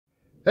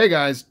Hey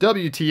guys,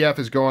 WTF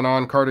is going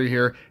on? Carter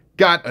here.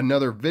 Got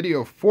another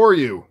video for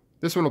you.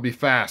 This one will be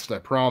fast, I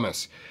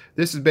promise.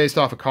 This is based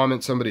off a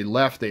comment somebody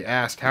left. They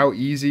asked how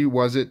easy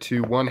was it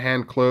to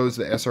one-hand close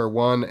the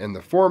SR1 and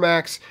the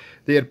Formax.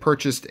 They had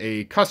purchased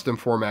a custom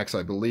Formax,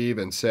 I believe,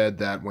 and said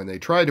that when they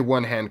tried to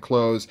one-hand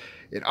close,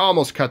 it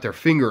almost cut their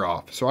finger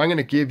off. So I'm going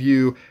to give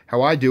you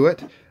how I do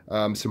it.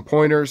 Some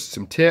pointers,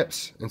 some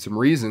tips, and some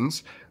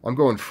reasons. I'm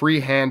going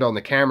freehand on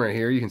the camera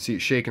here. You can see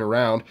it shaking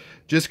around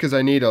just because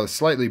I need a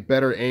slightly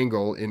better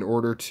angle in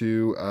order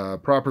to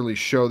properly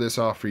show this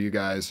off for you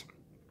guys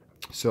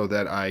so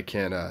that I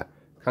can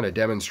kind of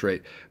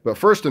demonstrate. But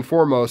first and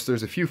foremost,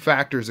 there's a few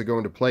factors that go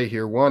into play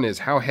here. One is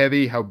how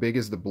heavy, how big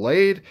is the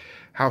blade,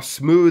 how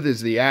smooth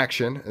is the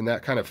action, and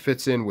that kind of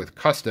fits in with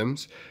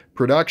customs.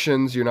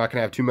 Productions, you're not going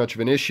to have too much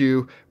of an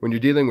issue. When you're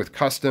dealing with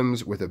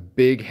customs with a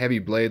big heavy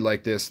blade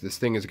like this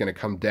thing is going to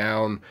come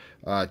down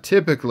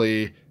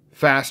typically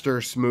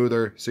faster,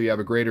 smoother, so you have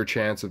a greater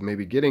chance of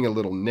maybe getting a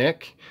little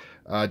nick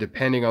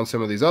depending on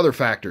some of these other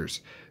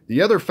factors.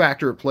 The other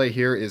factor at play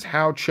here is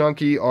how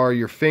chunky are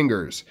your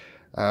fingers.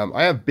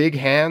 I have big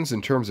hands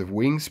in terms of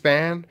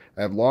wingspan.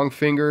 I have long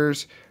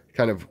fingers,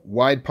 kind of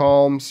wide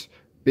palms,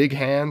 big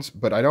hands,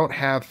 but I don't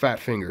have fat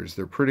fingers.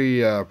 They're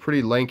pretty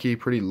lanky,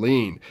 pretty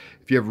lean.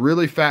 If you have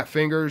really fat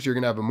fingers, you're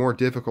going to have a more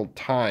difficult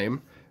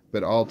time,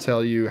 but I'll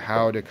tell you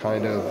how to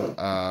kind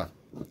of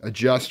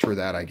adjust for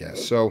that, I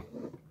guess. So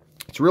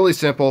it's really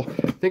simple.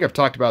 I think I've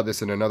talked about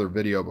this in another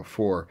video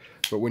before,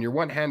 but when you're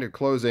one-handed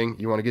closing,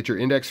 you want to get your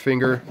index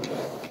finger,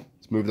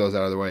 let's move those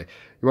out of the way.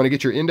 You want to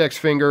get your index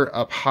finger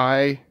up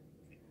high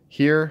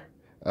here,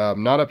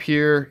 not up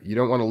here. You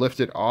don't want to lift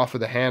it off of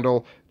the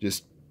handle.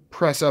 Just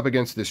press up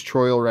against this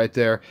choil right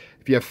there.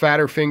 If you have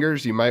fatter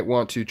fingers, you might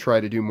want to try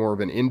to do more of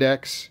an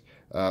index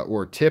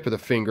or tip of the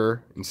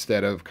finger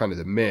instead of kind of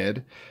the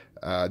mid.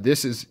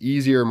 This is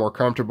easier, more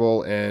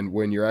comfortable, and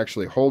when you're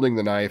actually holding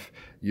the knife,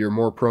 you're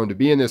more prone to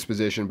be in this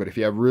position. But if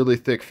you have really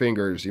thick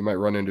fingers, you might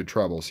run into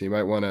trouble. So you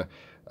might want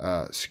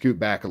to scoot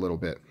back a little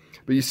bit.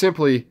 But you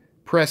simply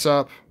press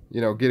up,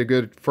 get a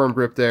good firm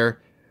grip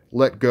there,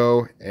 let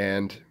go,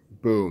 and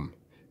boom.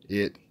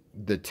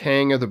 The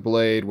tang of the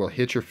blade will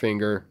hit your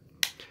finger,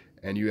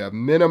 and you have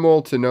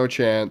minimal to no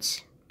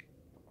chance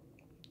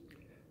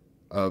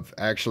of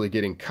actually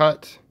getting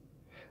cut,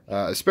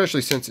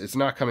 especially since it's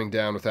not coming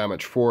down with that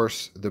much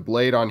force. The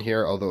blade on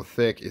here, although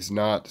thick, is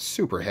not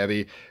super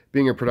heavy.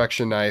 Being a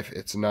production knife,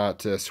 it's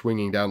not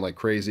swinging down like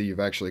crazy. You've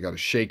actually got to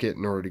shake it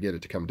in order to get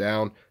it to come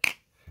down.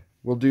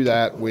 We'll do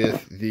that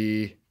with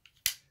the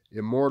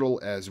Immortal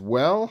as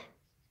well.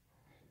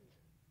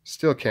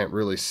 Still can't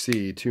really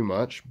see too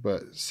much,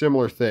 but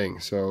similar thing.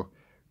 So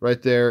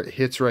right there, it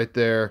hits right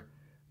there,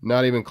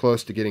 not even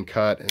close to getting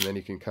cut, and then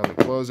you can come and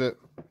close it.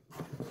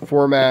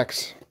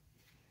 Formax,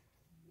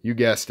 you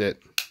guessed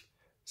it,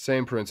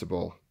 same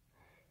principle.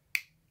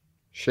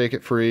 Shake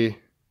it free.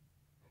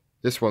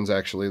 This one's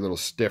actually a little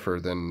stiffer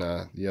than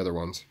the other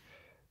ones,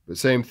 but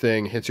same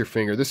thing, hits your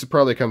finger. This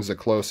probably comes the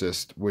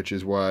closest, which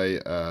is why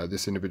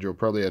this individual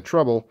probably had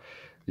trouble.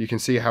 You can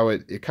see how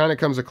it kind of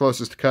comes the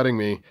closest to cutting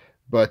me,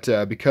 but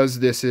because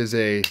this is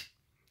a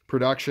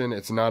production,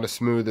 it's not as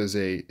smooth as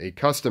a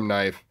custom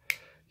knife.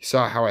 You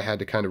saw how I had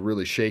to kind of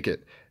really shake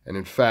it, and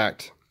in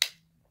fact,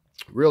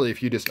 really,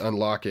 if you just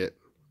unlock it,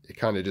 it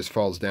kind of just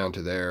falls down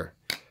to there,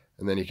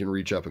 and then you can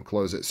reach up and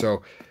close it.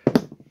 So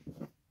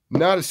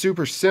not a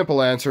super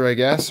simple answer, I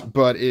guess,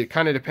 but it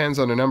kind of depends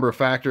on a number of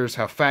factors: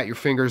 how fat your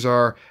fingers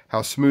are,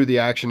 how smooth the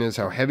action is,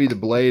 how heavy the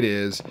blade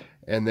is,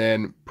 and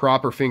then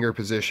proper finger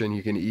position.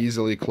 You can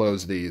easily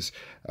close these.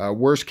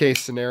 Worst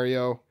case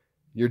scenario,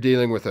 you're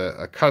dealing with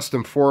a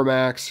custom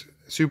Formax,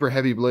 super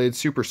heavy blade,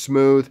 super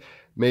smooth.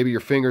 Maybe your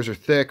fingers are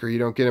thick or you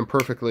don't get them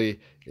perfectly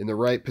in the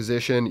right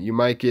position. You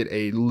might get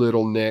a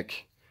little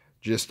nick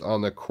just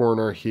on the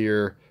corner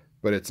here,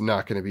 but it's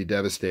not going to be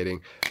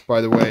devastating.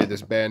 By the way,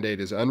 this Band-Aid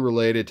is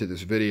unrelated to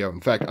this video.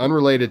 In fact,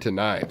 unrelated to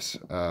knives.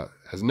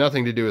 Has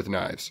nothing to do with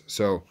knives.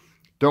 So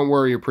don't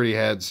worry, your pretty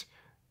heads.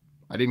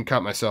 I didn't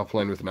cut myself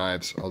playing with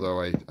knives,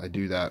 although I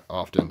do that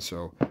often,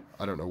 so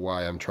I don't know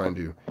why I'm trying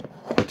to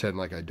pretend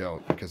like I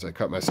don't, because I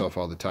cut myself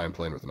all the time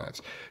playing with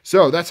knives.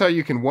 So that's how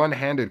you can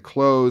one-handed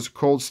close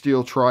Cold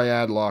Steel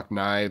Triad lock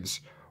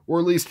knives, or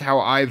at least how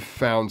I've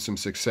found some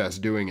success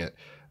doing it.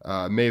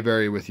 May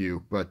vary with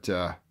you, but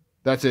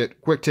that's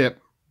it. Quick tip,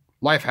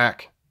 life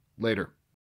hack. Later.